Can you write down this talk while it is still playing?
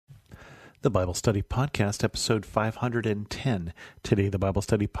The Bible Study Podcast, episode 510. Today, the Bible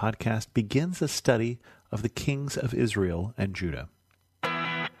Study Podcast begins a study of the kings of Israel and Judah.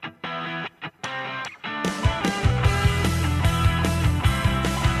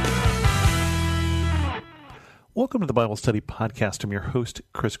 Welcome to the Bible Study Podcast. I'm your host,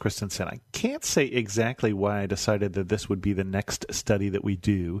 Chris Christensen. I can't say exactly why I decided that this would be the next study that we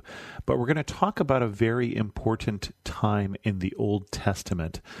do, but we're going to talk about a very important time in the Old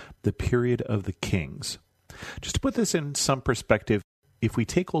Testament, the period of the kings. Just to put this in some perspective, if we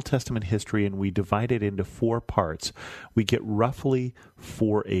take Old Testament history and we divide it into four parts, we get roughly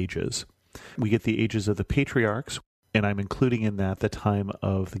 4 ages. We get the ages of the patriarchs, and I'm including in that the time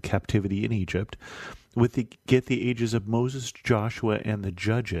of the captivity in Egypt. Get the ages of Moses, Joshua, and the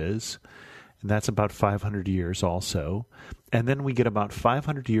judges, and that's about 500 years also. And then we get about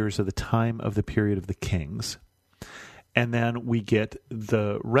 500 years of the time of the period of the kings. And then we get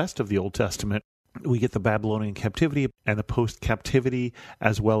the rest of the Old Testament. We get the Babylonian captivity and the post-captivity,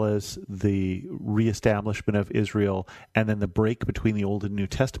 as well as the reestablishment of Israel, and then the break between the Old and New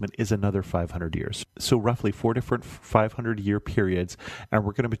Testament is another 500 years. So roughly 4 different 500-year periods, and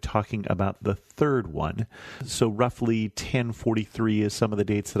we're going to be talking about the third one. So roughly 1043 is some of the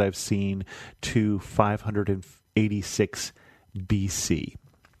dates that I've seen to 586 BC.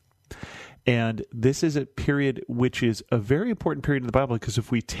 And this is a period which is a very important period in the Bible, because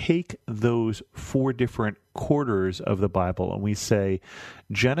if we take those 4 different quarters of the Bible and we say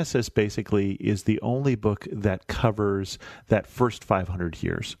Genesis basically is the only book that covers that first 500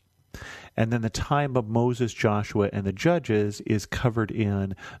 years. And then the time of Moses, Joshua, and the Judges is covered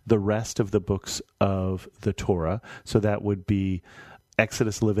in the rest of the books of the Torah. So that would be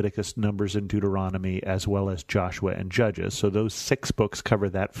Exodus, Leviticus, Numbers, and Deuteronomy, as well as Joshua and Judges. So those 6 books cover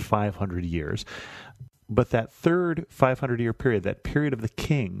that 500 years. But that third 500-year period, that period of the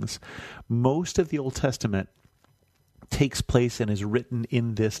kings, most of the Old Testament takes place and is written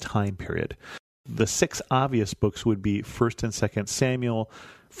in this time period. The 6 obvious books would be 1st and 2nd Samuel,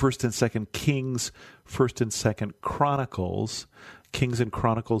 1st and 2nd Kings, 1st and 2nd Chronicles, Kings and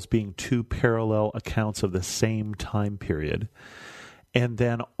Chronicles being 2 parallel accounts of the same time period. And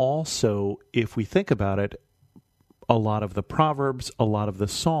then also, if we think about it, a lot of the Proverbs, a lot of the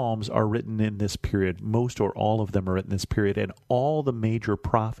Psalms are written in this period. Most or all of them are written in this period, and all the major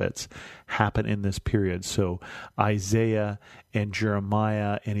prophets happen in this period. So Isaiah and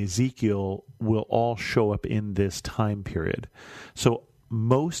Jeremiah and Ezekiel will all show up in this time period. So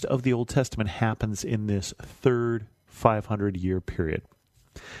most of the Old Testament happens in this third 500-year period.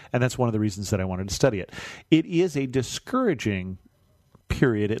 And that's one of the reasons that I wanted to study it. It is a discouraging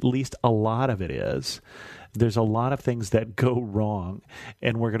period, at least a lot of it is. There's a lot of things that go wrong,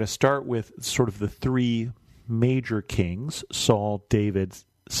 and we're going to start with sort of the 3 major kings, Saul, David,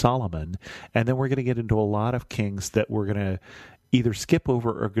 Solomon, and then we're going to get into a lot of kings that we're going to either skip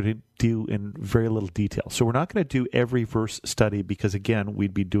over or going to do in very little detail. So we're not going to do every verse study because, again,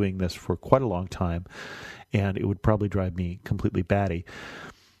 we'd be doing this for quite a long time, and it would probably drive me completely batty.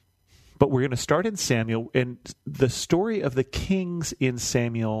 But we're going to start in Samuel, and the story of the kings in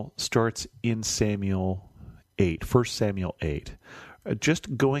Samuel starts in Samuel 8, 1 Samuel 8.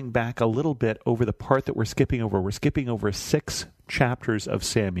 Just going back a little bit over the part that we're skipping over 6 chapters of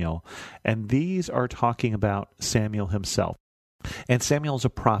Samuel, and these are talking about Samuel himself. And Samuel's a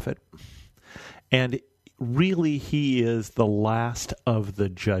prophet, and really, he is the last of the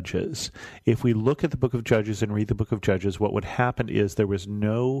judges. If we look at the book of Judges and read the book of Judges, what would happen is there was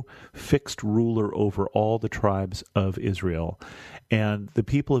no fixed ruler over all the tribes of Israel. And the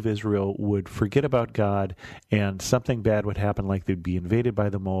people of Israel would forget about God, and something bad would happen, like they'd be invaded by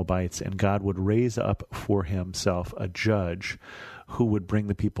the Moabites, and God would raise up for himself a judge who would bring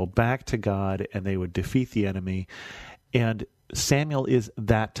the people back to God, and they would defeat the enemy. And Samuel is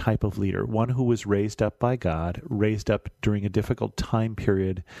that type of leader, one who was raised up by God, raised up during a difficult time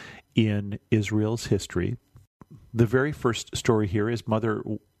period in Israel's history. The very first story here is mother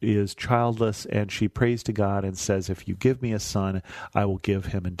is childless, and she prays to God and says, if you give me a son, I will give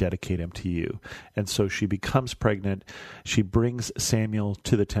him and dedicate him to you. And so she becomes pregnant. She brings Samuel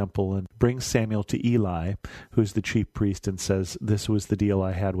to the temple and brings Samuel to Eli, who's the chief priest, and says, this was the deal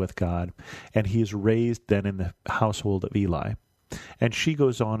I had with God. And he is raised then in the household of Eli. And she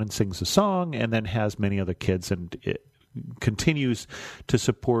goes on and sings a song and then has many other kids, and continues to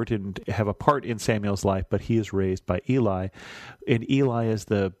support and have a part in Samuel's life, but he is raised by Eli. And Eli is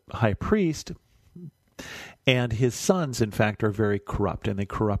the high priest, and his sons, in fact, are very corrupt, and they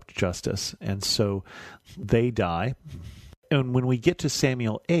corrupt justice. And so they die. And when we get to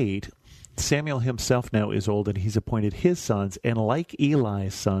Samuel 8, Samuel himself now is old, and he's appointed his sons, and like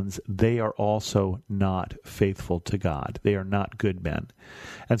Eli's sons, they are also not faithful to God. They are not good men.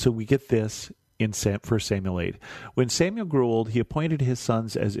 And so we get this in 1 Samuel 8. When Samuel grew old, he appointed his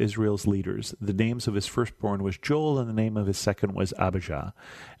sons as Israel's leaders. The names of his firstborn was Joel, and the name of his second was Abijah.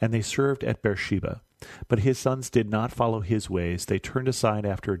 And they served at Beersheba. But his sons did not follow his ways. They turned aside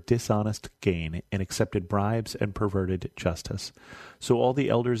after dishonest gain and accepted bribes and perverted justice. So all the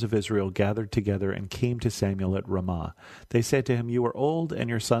elders of Israel gathered together and came to Samuel at Ramah. They said to him, "You are old,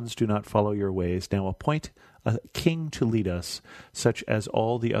 and your sons do not follow your ways. Now appoint a king to lead us, such as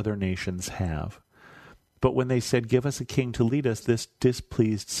all the other nations have." But when they said, "Give us a king to lead us," this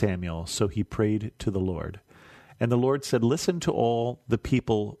displeased Samuel. So he prayed to the Lord. And the Lord said, "Listen to all the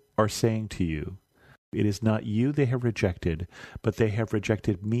people are saying to you. It is not you they have rejected, but they have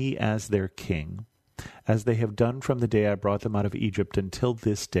rejected me as their king, as they have done from the day I brought them out of Egypt until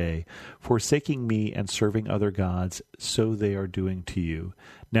this day, forsaking me and serving other gods, so they are doing to you.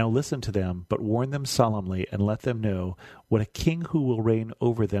 Now listen to them, but warn them solemnly, and let them know what a king who will reign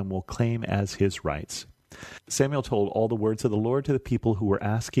over them will claim as his rights." Samuel told all the words of the Lord to the people who were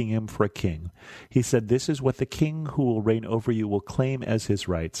asking him for a king. He said, "This is what the king who will reign over you will claim as his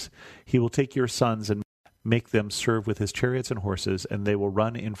rights. He will take your sons and make them serve with his chariots and horses, and they will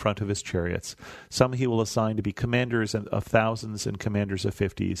run in front of his chariots. Some he will assign to be commanders of thousands and commanders of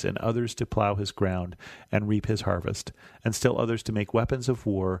 50s, and others to plow his ground and reap his harvest, and still others to make weapons of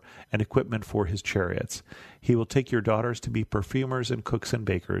war and equipment for his chariots. He will take your daughters to be perfumers and cooks and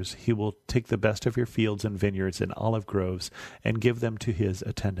bakers. He will take the best of your fields and vineyards and olive groves and give them to his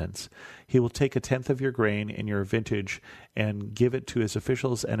attendants. He will take 1/10 of your grain in your vintage and give it to his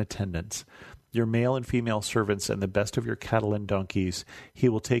officials and attendants. Your male and female servants and the best of your cattle and donkeys he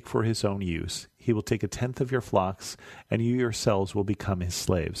will take for his own use. He will take 1/10 of your flocks, and you yourselves will become his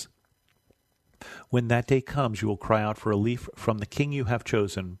slaves. When that day comes, you will cry out for relief from the king you have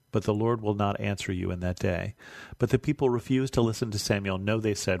chosen, but the Lord will not answer you in that day." But the people refused to listen to Samuel. "No,"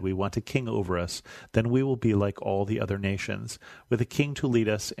 they said, "we want a king over us. Then we will be like all the other nations, with a king to lead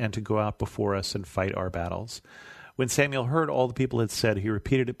us and to go out before us and fight our battles." When Samuel heard all the people had said, he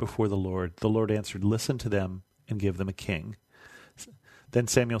repeated it before the Lord. The Lord answered, "Listen to them and give them a king." Then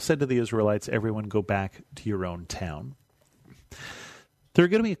Samuel said to the Israelites, "Everyone go back to your own town." There are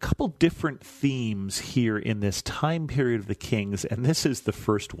going to be a couple different themes here in this time period of the kings, and this is the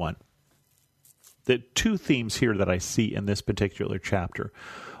first one. The two themes here that I see in this particular chapter.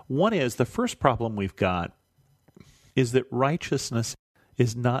 One is, the first problem we've got is that righteousness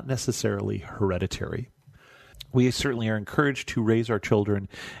is not necessarily hereditary. We certainly are encouraged to raise our children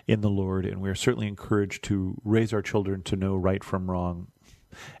in the Lord, and we are certainly encouraged to raise our children to know right from wrong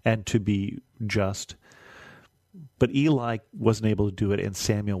and to be just. But Eli wasn't able to do it, and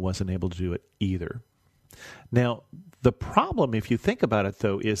Samuel wasn't able to do it either. Now, the problem, if you think about it,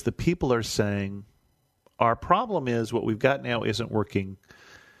 though, is the people are saying, our problem is what we've got now isn't working.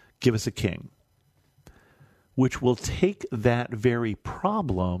 Give us a king. Which will take that very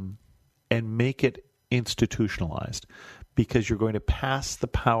problem and make it institutionalized, because you're going to pass the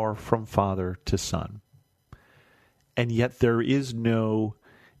power from father to son. And yet there is no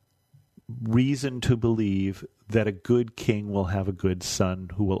reason to believe that a good king will have a good son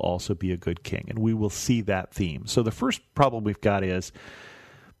who will also be a good king. And we will see that theme. So the first problem we've got is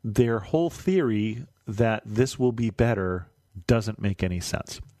their whole theory that this will be better doesn't make any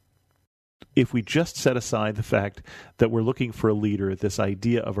sense. If we just set aside the fact that we're looking for a leader, this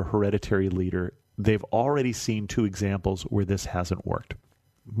idea of a hereditary leader, they've already seen 2 examples where this hasn't worked.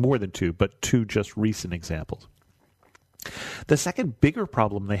 More than 2, but 2 just recent examples. The second bigger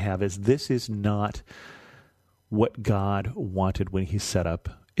problem they have is this is not what God wanted when he set up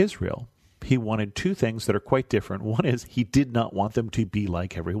Israel. He wanted 2 things that are quite different. One is he did not want them to be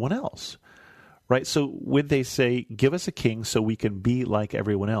like everyone else. Right? So when they say, give us a king so we can be like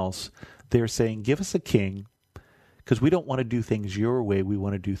everyone else, they're saying, give us a king because we don't want to do things your way. We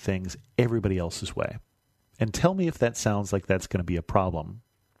want to do things everybody else's way. And tell me if that sounds like that's going to be a problem.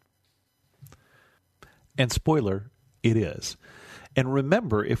 And spoiler, it is. And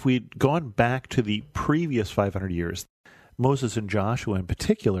remember, if we'd gone back to the previous 500 years, Moses and Joshua in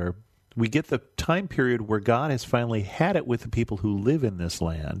particular, we get the time period where God has finally had it with the people who live in this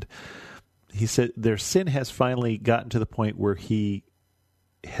land. He said their sin has finally gotten to the point where he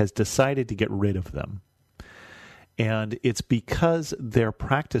has decided to get rid of them. And it's because their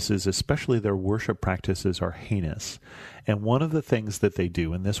practices, especially their worship practices, are heinous. And one of the things that they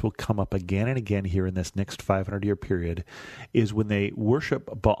do, and this will come up again and again here in this next 500-year period, is when they worship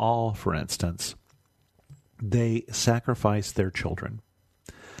Baal, for instance, they sacrifice their children.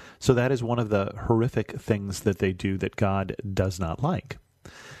 So that is one of the horrific things that they do that God does not like.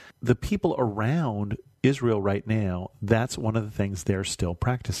 The people around Israel right now, that's one of the things they're still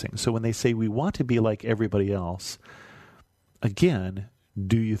practicing. So when they say we want to be like everybody else, again,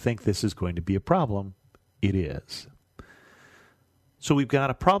 do you think this is going to be a problem? It is. So we've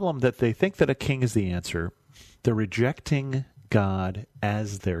got a problem that they think that a king is the answer. They're rejecting God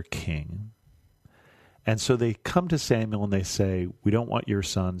as their king. And so they come to Samuel and they say, we don't want your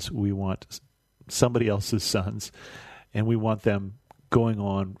sons, we want somebody else's sons, and we want them going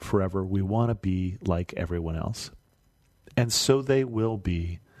on forever. We want to be like everyone else. And so they will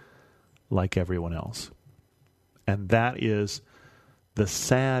be like everyone else. And that is the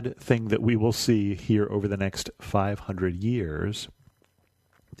sad thing that we will see here over the next 500 years,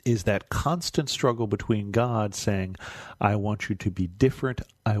 is that constant struggle between God saying, I want you to be different,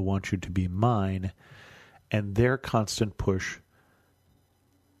 I want you to be mine, and their constant push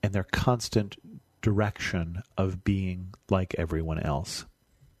and their constant direction of being like everyone else.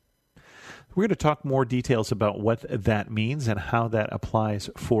 We're going to talk more details about what that means and how that applies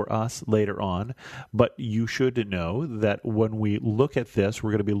for us later on, but you should know that when we look at this,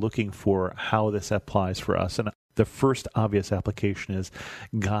 we're going to be looking for how this applies for us. And the first obvious application is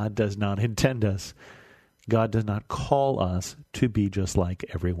God does not intend us. God does not call us to be just like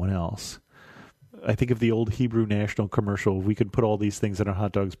everyone else. I think of the old Hebrew National commercial, we could put all these things in our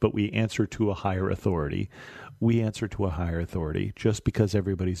hot dogs, but we answer to a higher authority. We answer to a higher authority. Just because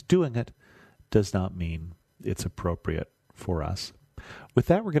everybody's doing it does not mean it's appropriate for us. With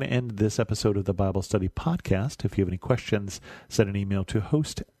that, we're going to end this episode of the Bible Study Podcast. If you have any questions, send an email to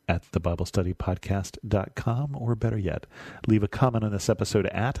host@thebiblestudypodcast.com, or better yet, leave a comment on this episode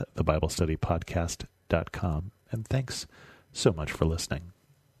at thebiblestudypodcast.com. And thanks so much for listening.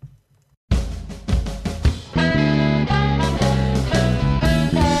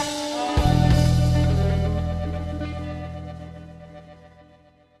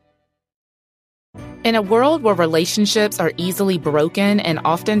 In a world where relationships are easily broken and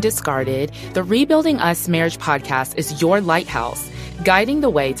often discarded, the Rebuilding Us Marriage Podcast is your lighthouse, guiding the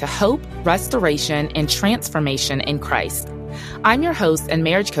way to hope, restoration, and transformation in Christ. I'm your host and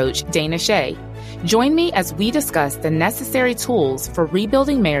marriage coach, Dana Shea. Join me as we discuss the necessary tools for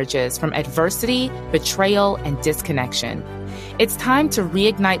rebuilding marriages from adversity, betrayal, and disconnection. It's time to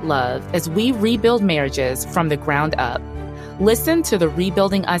reignite love as we rebuild marriages from the ground up. Listen to the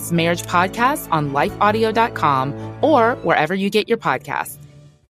Rebuilding Us Marriage Podcast on lifeaudio.com or wherever you get your podcasts.